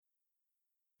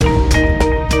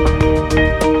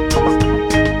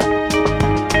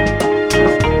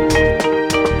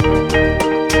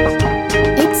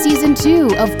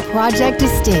Project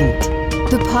Distinct,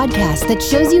 the podcast that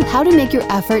shows you how to make your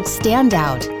efforts stand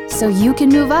out so you can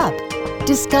move up.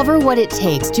 Discover what it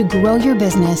takes to grow your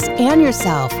business and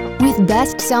yourself with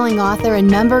best-selling author and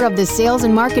member of the Sales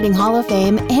and Marketing Hall of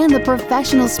Fame and the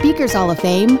Professional Speakers Hall of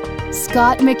Fame,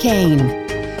 Scott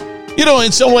McKain. You know,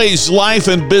 in some ways, life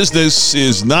and business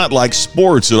is not like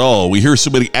sports at all. We hear so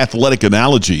many athletic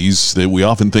analogies that we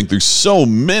often think there's so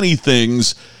many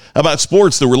things about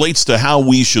sports that relates to how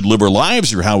we should live our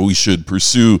lives or how we should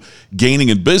pursue gaining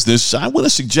in business. I want to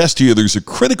suggest to you there's a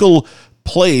critical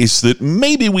place that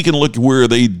maybe we can look where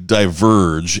they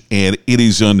diverge, and it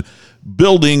is on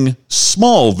building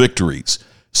small victories.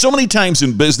 So many times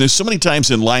in business, so many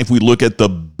times in life, we look at the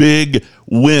big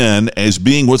win as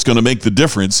being what's going to make the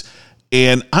difference.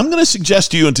 And I'm going to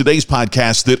suggest to you in today's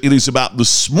podcast that it is about the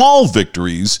small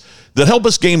victories that help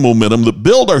us gain momentum, that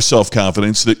build our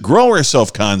self-confidence, that grow our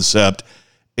self-concept,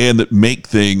 and that make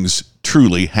things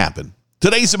truly happen.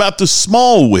 Today's about the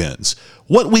small wins,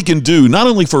 what we can do not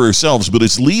only for ourselves, but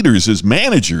as leaders, as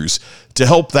managers, to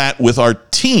help that with our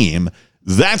team.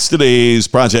 That's today's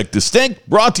Project Distinct,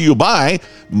 brought to you by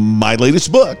my latest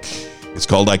book. It's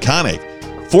called Iconic.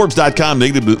 Forbes.com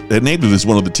named it as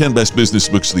one of the 10 best business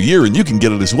books of the year, and you can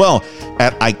get it as well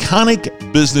at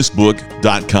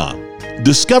iconicbusinessbook.com.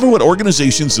 Discover what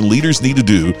organizations and leaders need to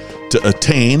do to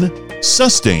attain,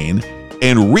 sustain,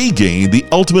 and regain the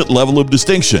ultimate level of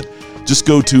distinction. Just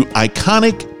go to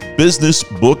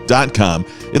iconicbusinessbook.com.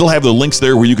 It'll have the links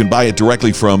there where you can buy it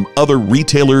directly from other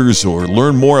retailers or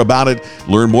learn more about it,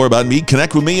 learn more about me,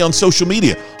 connect with me on social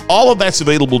media. All of that's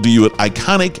available to you at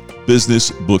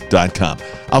iconicbusinessbook.com.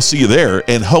 I'll see you there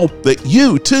and hope that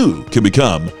you too can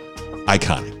become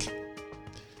iconic.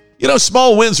 You know,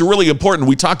 small wins are really important.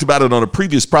 We talked about it on a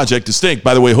previous Project Distinct.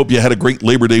 By the way, I hope you had a great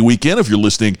Labor Day weekend. If you're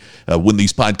listening when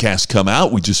these podcasts come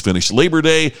out, we just finished Labor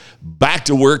Day, back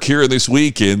to work here this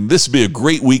week, and this would be a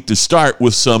great week to start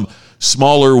with some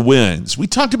smaller wins. We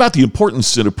talked about the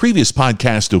importance in a previous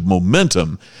podcast of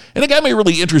momentum, and it got me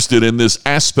really interested in this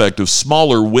aspect of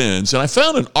smaller wins, and I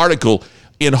found an article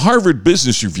in Harvard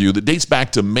Business Review that dates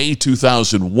back to May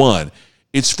 2001.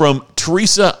 It's from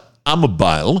Teresa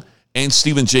Amabile and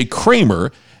Stephen J.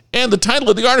 Kramer, and the title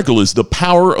of the article is The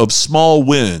Power of Small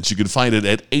Wins. You can find it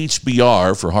at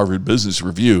HBR for Harvard Business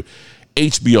Review,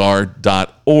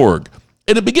 hbr.org.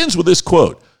 And it begins with this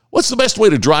quote: "What's the best way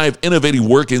to drive innovative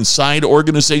work inside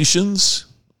organizations?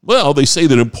 Well, they say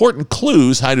that important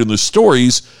clues hide in the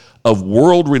stories of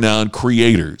world-renowned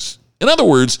creators." In other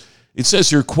words, it says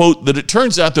here, quote, that it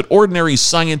turns out that ordinary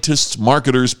scientists,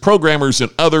 marketers, programmers,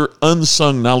 and other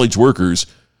unsung knowledge workers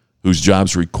whose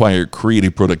jobs require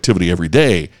creative productivity every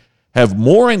day have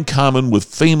more in common with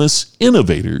famous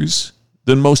innovators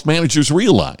than most managers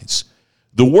realize.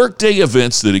 The workday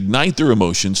events that ignite their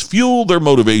emotions, fuel their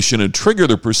motivation, and trigger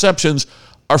their perceptions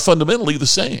are fundamentally the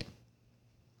same.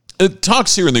 It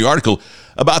talks here in the article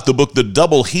about the book The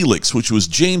Double Helix, which was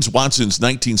James Watson's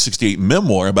 1968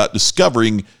 memoir about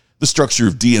discovering the structure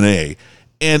of DNA.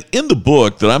 And in the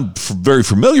book that I'm very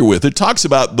familiar with, it talks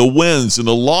about the wins and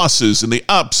the losses and the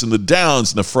ups and the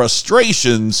downs and the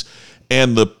frustrations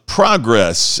and the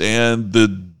progress and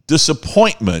the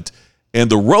disappointment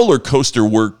and the roller coaster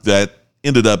work that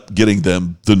ended up getting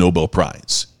them the Nobel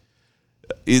Prize.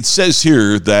 It says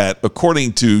here that,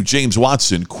 according to James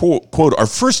Watson, quote, "Our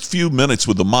first few minutes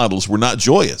with the models were not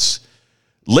joyous.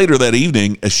 Later that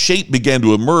evening, a shape began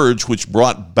to emerge which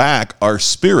brought back our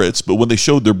spirits, but when they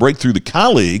showed their breakthrough to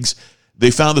colleagues, they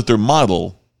found that their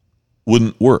model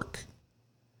wouldn't work."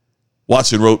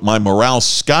 Watson wrote, "My morale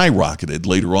skyrocketed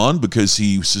later on because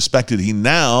he suspected he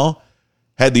now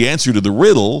had the answer to the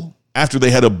riddle after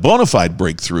they had a bona fide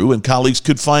breakthrough and colleagues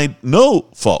could find no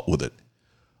fault with it."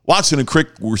 Watson and Crick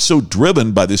were so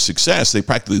driven by this success, they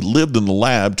practically lived in the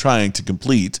lab trying to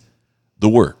complete the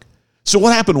work. So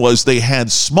what happened was they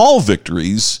had small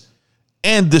victories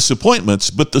and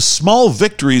disappointments, but the small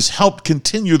victories helped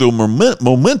continue the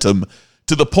momentum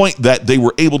to the point that they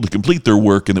were able to complete their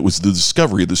work, and it was the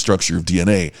discovery of the structure of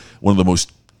DNA, one of the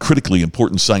most critically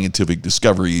important scientific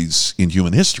discoveries in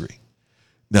human history.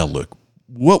 Now look,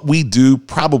 what we do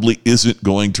probably isn't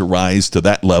going to rise to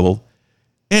that level,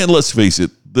 and let's face it,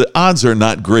 the odds are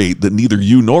not great that neither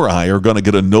you nor I are going to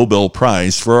get a Nobel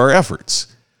Prize for our efforts.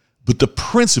 But the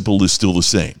principle is still the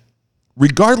same.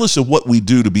 Regardless of what we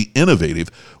do to be innovative,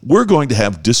 we're going to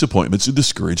have disappointments and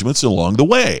discouragements along the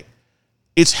way.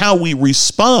 It's how we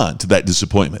respond to that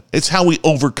disappointment. It's how we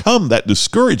overcome that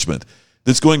discouragement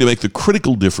that's going to make the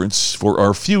critical difference for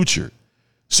our future.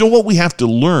 So what we have to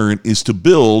learn is to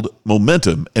build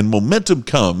momentum, and momentum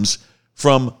comes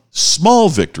from small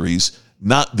victories,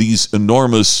 not these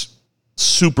enormous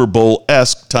Super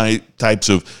Bowl-esque types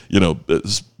of,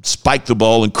 spike the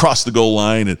ball and cross the goal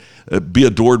line and be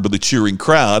adored by the cheering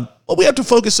crowd. What we have to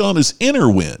focus on is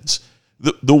inner wins,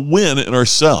 the win in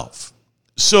ourselves.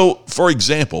 So, for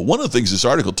example, one of the things this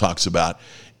article talks about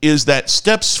is that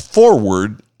steps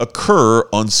forward occur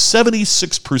on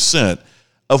 76%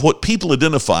 of what people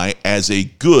identify as a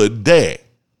good day.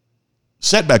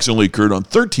 Setbacks only occurred on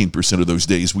 13% of those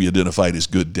days we identified as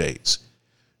good days.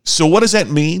 So what does that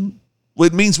mean? Well,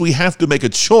 it means we have to make a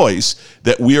choice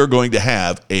that we are going to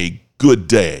have a good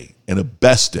day and a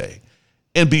best day,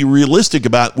 and be realistic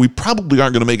about we probably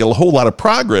aren't going to make a whole lot of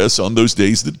progress on those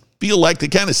days that feel like they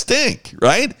kind of stink,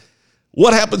 right?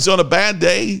 What happens on a bad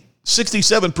day?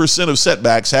 67% of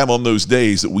setbacks have on those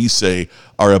days that we say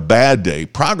are a bad day.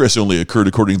 Progress only occurred,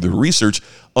 according to the research,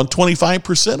 on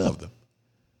 25% of them.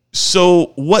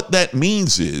 So what that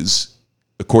means is,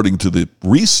 according to the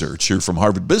research here from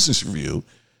Harvard Business Review,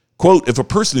 quote, if a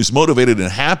person is motivated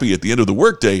and happy at the end of the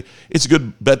workday, it's a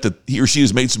good bet that he or she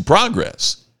has made some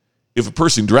progress. If a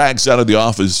person drags out of the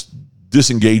office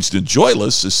disengaged and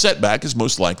joyless, a setback is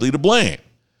most likely to blame.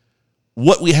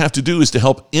 What we have to do is to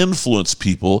help influence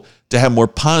people to have more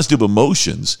positive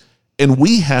emotions, and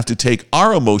we have to take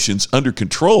our emotions under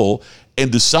control and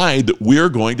decide that we're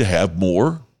going to have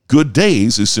more good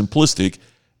days, as simplistic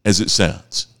as it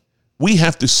sounds. We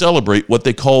have to celebrate what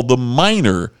they call the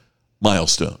minor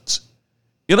milestones.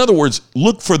 In other words,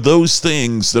 look for those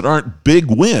things that aren't big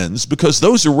wins, because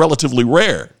those are relatively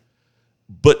rare.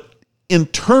 But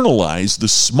internalize the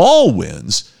small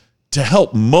wins to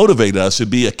help motivate us and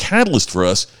be a catalyst for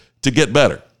us to get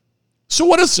better. So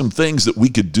what are some things that we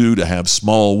could do to have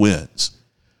small wins?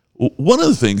 One of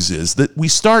the things is that we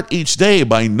start each day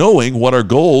by knowing what our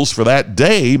goals for that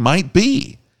day might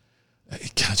be.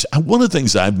 Gosh, one of the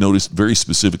things I've noticed very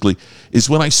specifically is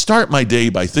when I start my day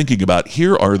by thinking about,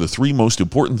 here are the 3 most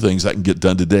important things I can get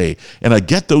done today, and I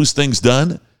get those things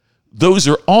done, those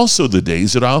are also the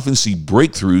days that I often see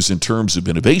breakthroughs in terms of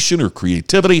innovation or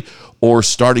creativity or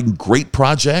starting great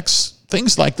projects.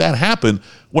 Things like that happen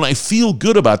when I feel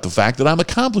good about the fact that I'm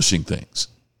accomplishing things.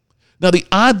 Now, the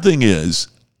odd thing is,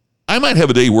 I might have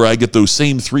a day where I get those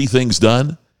same 3 things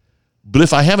done, but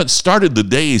if I haven't started the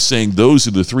day saying those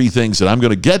are the 3 things that I'm going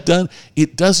to get done,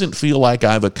 it doesn't feel like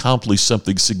I've accomplished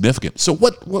something significant. So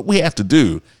what we have to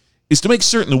do is to make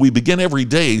certain that we begin every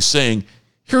day saying,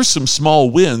 here's some small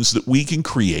wins that we can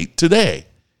create today.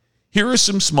 Here are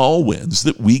some small wins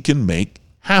that we can make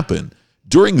happen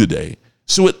during the day.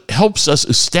 So it helps us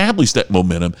establish that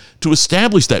momentum, to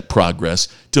establish that progress,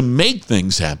 to make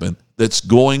things happen that's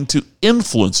going to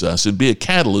influence us and be a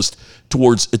catalyst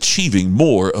towards achieving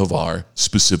more of our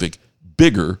specific,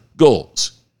 bigger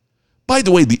goals. By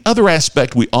the way, the other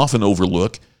aspect we often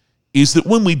overlook is that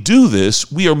when we do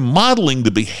this, we are modeling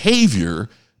the behavior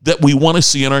that we want to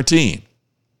see in our team.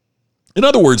 In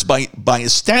other words, by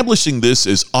establishing this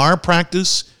as our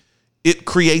practice, it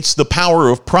creates the power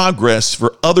of progress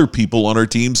for other people on our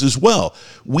teams as well.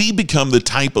 We become the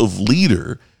type of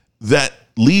leader that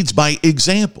leads by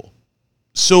example.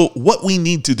 So what we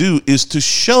need to do is to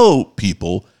show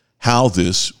people how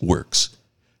this works.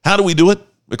 How do we do it?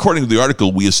 According to the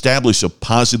article, we establish a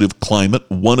positive climate,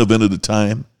 one event at a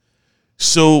time.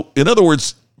 So, in other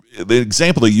words, the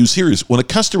example they use here is when a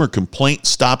customer complaint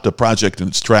stopped a project in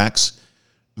its tracks,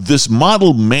 this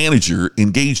model manager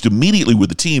engaged immediately with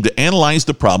the team to analyze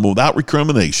the problem without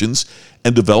recriminations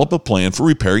and develop a plan for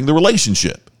repairing the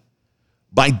relationship.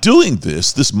 By doing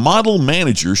this model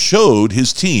manager showed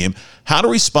his team how to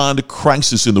respond to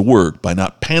crisis in the work by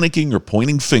not panicking or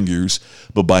pointing fingers,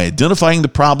 but by identifying the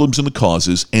problems and the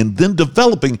causes and then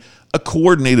developing a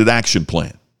coordinated action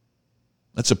plan.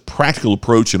 That's a practical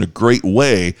approach and a great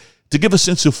way to give a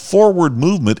sense of forward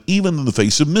movement even in the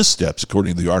face of missteps,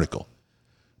 according to the article.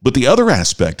 But the other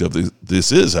aspect of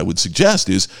this is, I would suggest,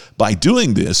 is by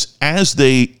doing this, as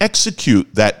they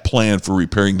execute that plan for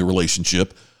repairing the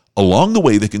relationship, along the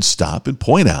way they can stop and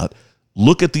point out,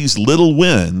 look at these little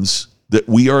wins that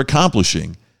we are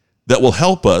accomplishing that will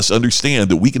help us understand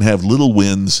that we can have little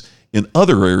wins in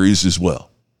other areas as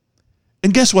well.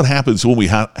 And guess what happens when we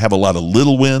have a lot of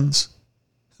little wins?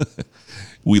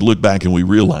 We look back and we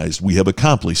realize we have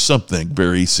accomplished something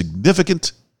very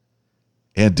significant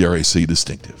and, dare I say,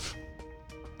 distinctive.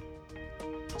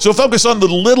 So focus on the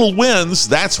little wins.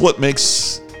 That's what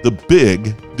makes the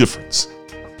big difference.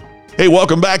 Hey,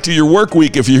 welcome back to your work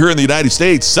week if you're here in the United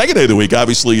States. Second day of the week,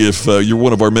 obviously, if you're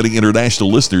one of our many international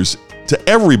listeners. To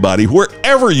everybody,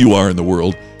 wherever you are in the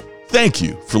world, thank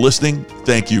you for listening.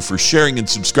 Thank you for sharing and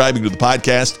subscribing to the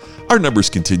podcast. Our numbers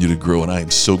continue to grow, and I am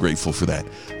so grateful for that.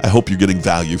 I hope you're getting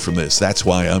value from this. That's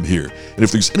why I'm here. And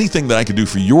if there's anything that I can do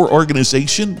for your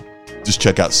organization, just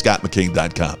check out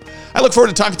scottmccain.com. I look forward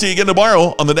to talking to you again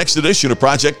tomorrow on the next edition of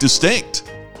Project Distinct.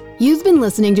 You've been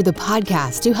listening to the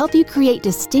podcast to help you create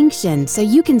distinction so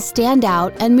you can stand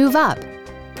out and move up.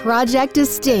 Project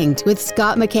Distinct with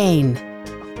Scott McCain.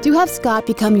 To have Scott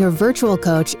become your virtual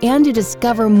coach and to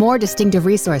discover more distinctive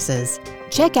resources,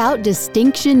 check out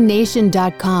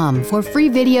DistinctionNation.com for free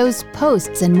videos,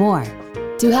 posts, and more.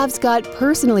 To have Scott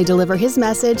personally deliver his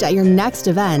message at your next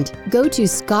event, go to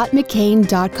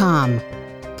ScottMcCain.com.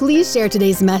 Please share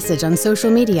today's message on social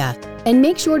media and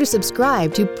make sure to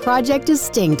subscribe to Project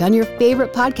Distinct on your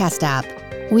favorite podcast app.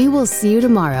 We will see you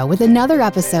tomorrow with another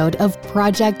episode of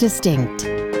Project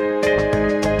Distinct.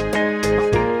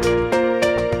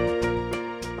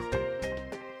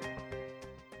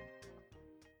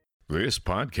 This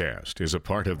podcast is a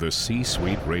part of the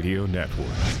C-Suite Radio Network.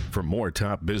 For more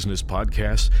top business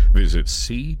podcasts, visit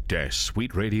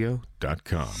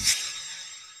c-suiteradio.com.